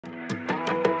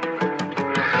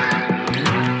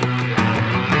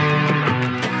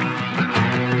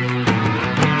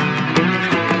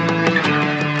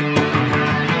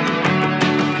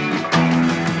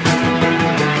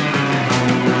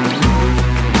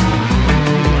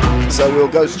so we'll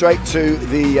go straight to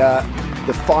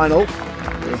the final. We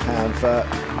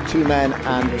have 2 men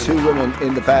and 2 women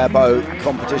in the barebow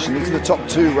competition. These are the top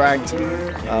 2 ranked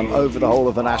over the whole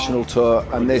of the national tour,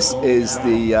 and this is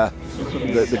the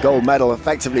gold medal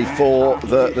effectively for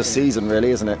the season,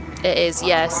 really, isn't it? It is,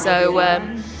 yeah. So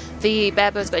the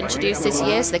barebows got introduced this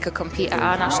year so they could compete at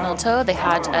our national tour. They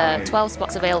had 12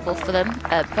 spots available for them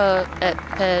per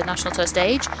national tour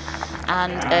stage.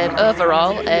 And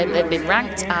overall, they've been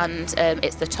ranked, and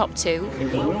it's the top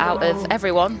 2 out of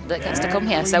everyone that gets to come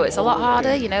here. So it's a lot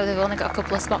harder, you know, they've only got a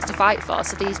couple of spots to fight for.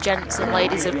 So these gents and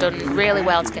ladies have done really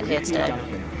well to get here today.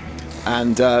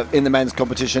 And in the men's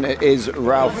competition, it is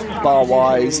Ralph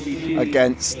Barwise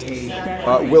against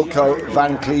Wilco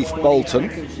van Kleef-Bolton.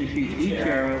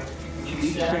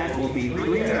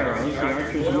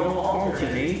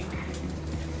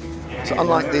 So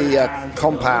unlike the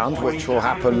compound, which will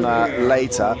happen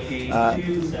later,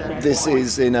 this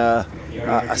is in a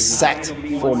set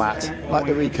format, like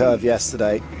the recurve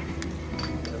yesterday.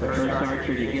 The first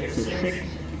archer to get to 6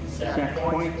 set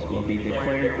points will be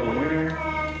declared the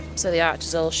winner. So the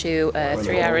archers all shoot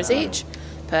 3 arrows each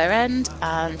per end,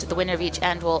 and the winner of each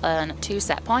end will earn 2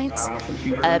 set points.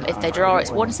 If they draw, it's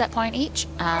 1 set point each,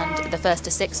 and the first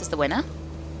to 6 is the winner.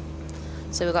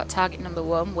 So we've got target number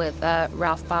 1 with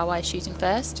Ralph Barwise shooting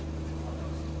first.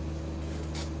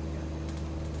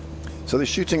 So they're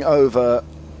shooting over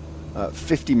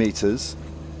 50 metres.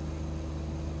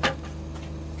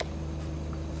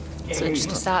 So just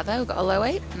to start there, we've got a low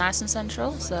 8, nice and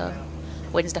central, so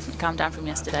wind's definitely calmed down from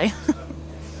yesterday.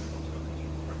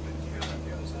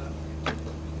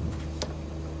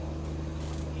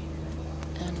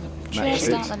 And we'll just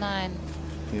start the 9.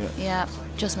 Yeah,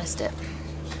 just missed it.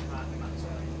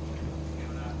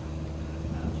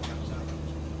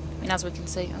 I mean, as we can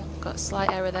see, got a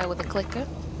slight error there with the clicker.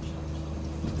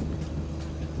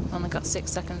 Only got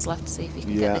 6 seconds left to see if he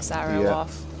can get this arrow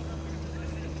off.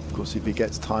 Of course, if he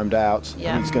gets timed out,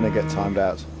 he's going to get timed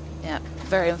out. Yeah,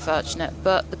 very unfortunate.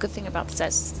 But the good thing about the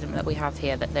set system that we have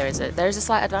here, that there is a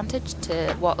slight advantage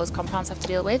to what us compounds have to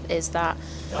deal with, is that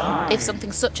if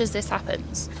something such as this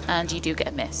happens and you do get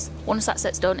a miss, once that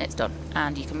set's done, it's done,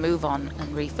 and you can move on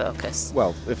and refocus.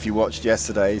 Well, if you watched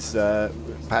yesterday's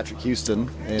Patrick Houston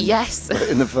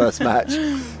in the first match,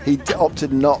 he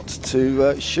opted not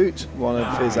to shoot one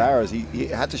of his arrows. He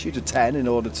had to shoot a 10 in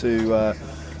order to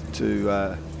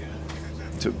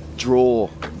draw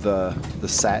the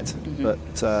set, but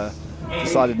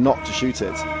decided not to shoot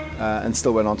it, and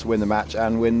still went on to win the match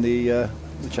and win the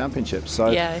championship. So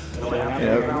yeah, you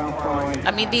know,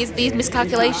 I mean, these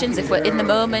miscalculations, if we're in the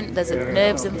moment, there's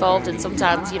nerves involved, and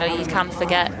sometimes, you know, you can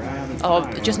forget or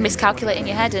just miscalculate in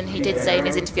your head. And he did say in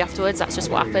his interview afterwards that's just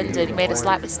what happened, and he made a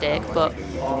slight mistake, but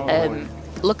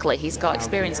luckily he's got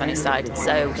experience on his side,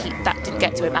 so that didn't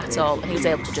get to him at all, and he was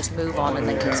able to just move on and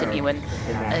then continue, and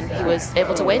he was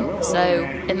able to win. So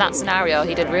in that scenario,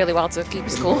 he did really well to keep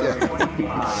his cool.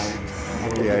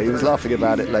 Yeah, he was laughing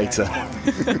about it later.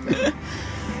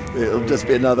 It'll just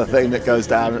be another thing that goes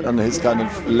down on his kind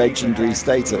of legendary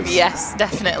status. Yes,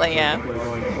 definitely, yeah.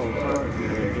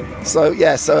 So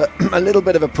yeah, so a little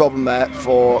bit of a problem there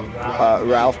for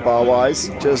Ralph Barwise,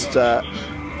 just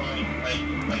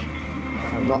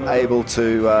not able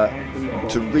to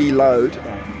reload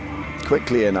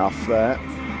quickly enough there.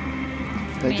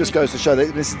 It just goes to show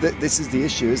that this is the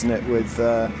issue, isn't it, with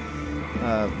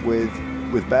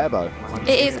barebow?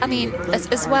 It is. I mean,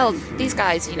 as well, these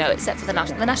guys, you know, except for the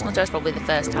national tour is probably the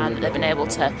first time that they've been able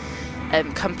to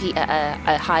compete at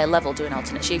a higher level doing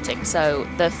alternate shooting. So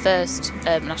the first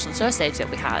national tour stage that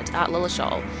we had at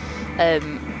Lilleshall,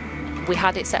 we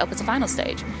had it set up as a final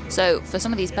stage. So for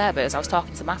some of these barebows, I was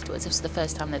talking to them afterwards, this was the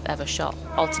first time they've ever shot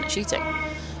alternate shooting.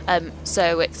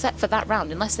 So except for that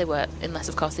round, unless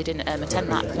of course they didn't attend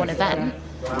that one event,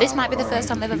 this might be the first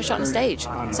time they've ever shot on stage.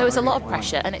 So it's a lot of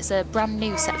pressure, and it's a brand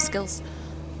new set of skills,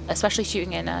 especially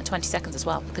shooting in 20 seconds as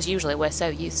well, because usually we're so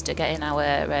used to getting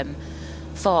our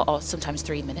 4 or sometimes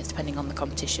 3 minutes, depending on the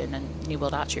competition and New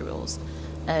World Archery rules.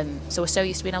 So we're so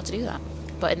used to being able to do that.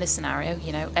 But in this scenario,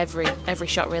 you know, every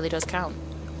shot really does count.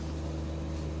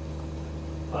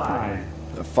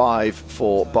 5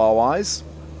 for Barwise.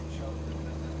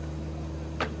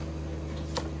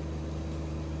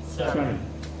 7.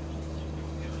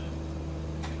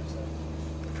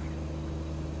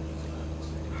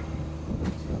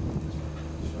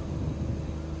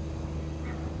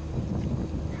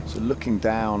 So looking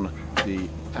down the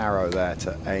arrow there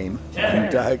to aim,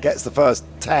 and gets the first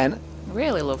 10.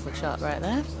 Really lovely shot right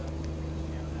there.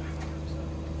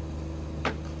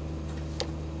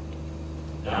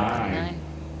 9.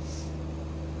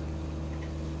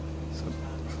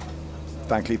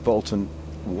 Van Kleef-Bolton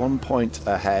 1 point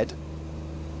ahead.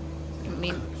 I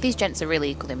mean, these gents are really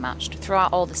equally matched.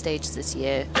 Throughout all the stages this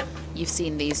year, you've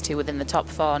seen these two within the top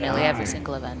 4 nearly every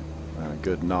single event. A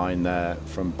good 9 there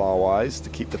from Barwise to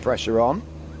keep the pressure on.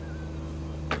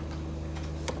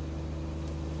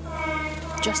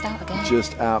 Just out again.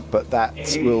 Just out, but that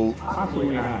will,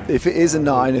 if it is a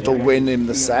 9, it'll win him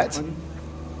the set.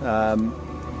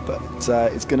 But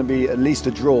it's going to be at least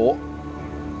a draw.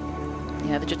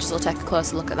 Yeah, the judges will take a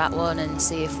closer look at that one and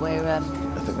see if we're... I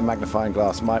think the magnifying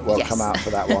glass might well come out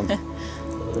for that one.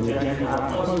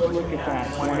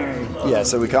 Yeah,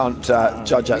 so we can't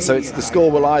judge that. So it's the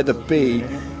score will either be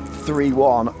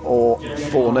 3-1 or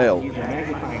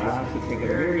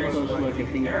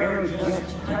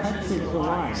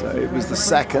 4-0. So it was the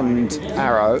second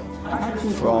arrow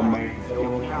from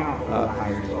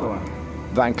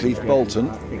Van Kleef-Bolton.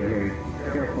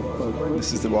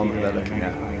 This is the one that they're looking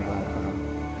at.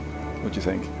 What do you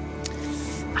think?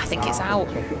 I think it's out.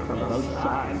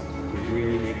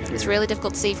 It's really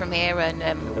difficult to see from here, and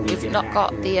we've not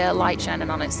got the light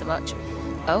shining on it so much.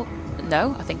 Oh,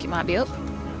 no, I think it might be up.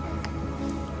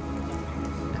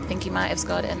 I think he might have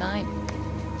scored it a 9.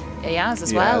 He has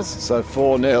as well. So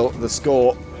 4-0 the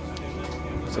score.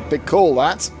 It's a big call,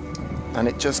 that. And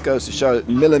it just goes to show that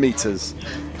millimetres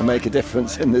can make a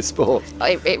difference in this sport.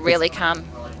 It really can.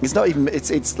 It's not even,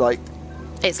 it's like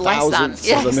it's less than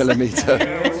of a millimetre.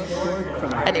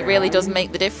 And it really does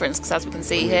make the difference, because as we can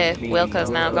see here,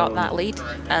 Wilco's now got that lead,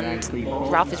 and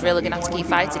Ralph is really going to have to keep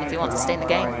fighting if he wants to stay in the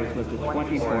game.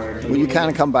 Well, you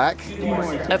can come back.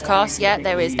 Of course, yeah,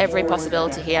 there is every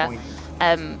possibility here.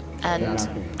 And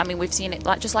I mean, we've seen it,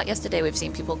 just like yesterday, we've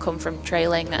seen people come from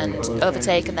trailing and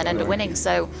overtake and then end up winning.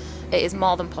 So it is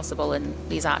more than possible, and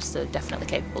these archers are definitely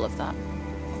capable of that.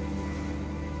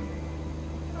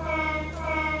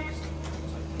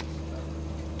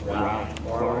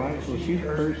 Barwise will shoot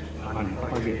first on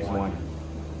target 1.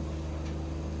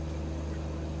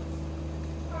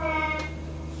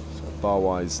 So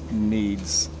Barwise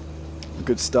needs a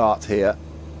good start here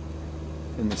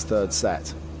in this third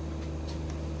set.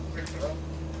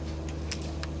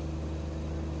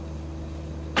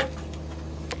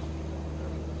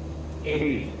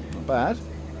 Not bad.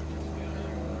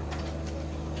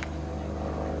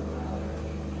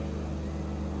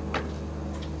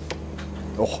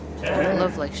 Oh.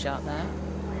 Lovely shot there.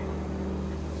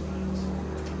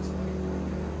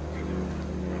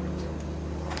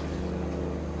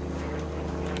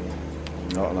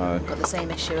 Oh no. Got the same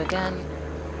issue again.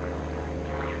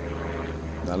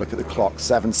 Now look at the clock,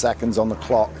 7 seconds on the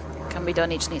clock. Can be done.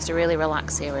 He just needs to really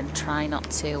relax here and try not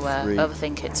to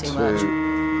overthink it too much.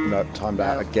 No, timed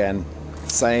out again.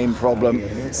 Same problem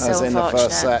as in the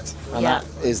first set. And that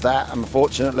is that,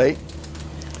 unfortunately.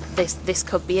 This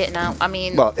could be it now. I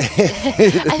mean, well,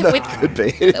 it could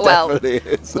be. It definitely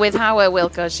is. With how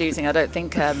Wilco's shooting, I don't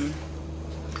think. I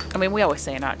mean, we always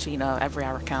say in archery, you know, every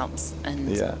arrow counts, and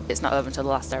it's not over until the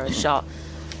last arrow is shot.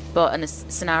 But in a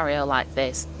scenario like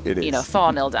this, you know,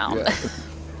 4-0 down. Yeah.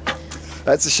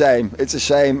 That's a shame. It's a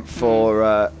shame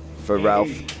for Ralph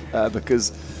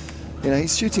because you know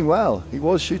he's shooting well. He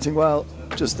was shooting well.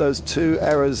 Just those 2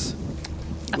 errors.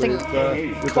 I think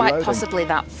quite possibly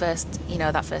that first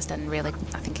end really,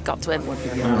 I think it got to him. I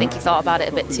think he thought about it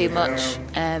a bit too much,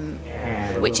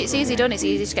 which it's easy done. It's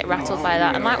easy to get rattled by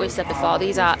that. And like we've said before,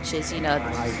 these archers, you know,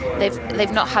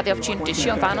 they've not had the opportunity to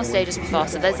shoot on final stages before,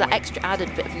 so there's that extra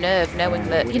added bit of nerve knowing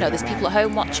that, you know, there's people at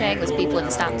home watching, there's people in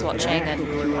the stands watching, and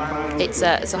it's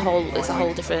a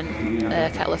whole different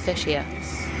kettle of fish here.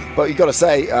 But you've got to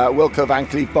say, Wilco van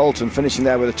Kleef-Bolton finishing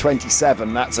there with a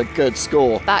 27. That's a good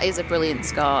score. That is a brilliant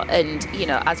score. And, you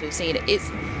know, as we've seen,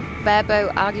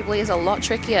 Barebow arguably is a lot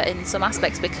trickier in some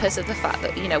aspects because of the fact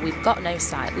that, you know, we've got no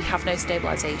sight, we have no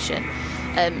stabilisation.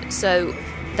 So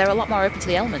they're a lot more open to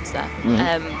the elements there.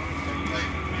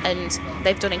 And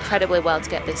they've done incredibly well to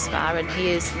get this far. And he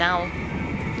is now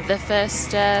the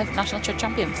first national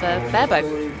champion for Barebow,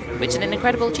 which is an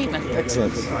incredible achievement.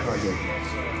 Excellent.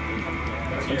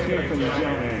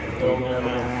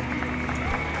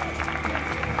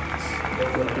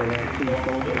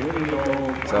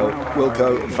 So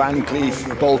Wilco van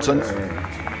Kleef-Bolton,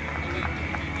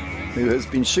 who has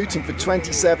been shooting for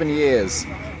 27 years,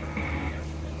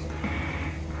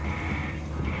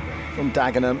 from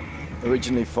Dagenham,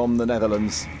 originally from the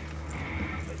Netherlands.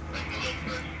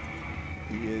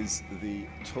 He is the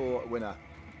tour winner.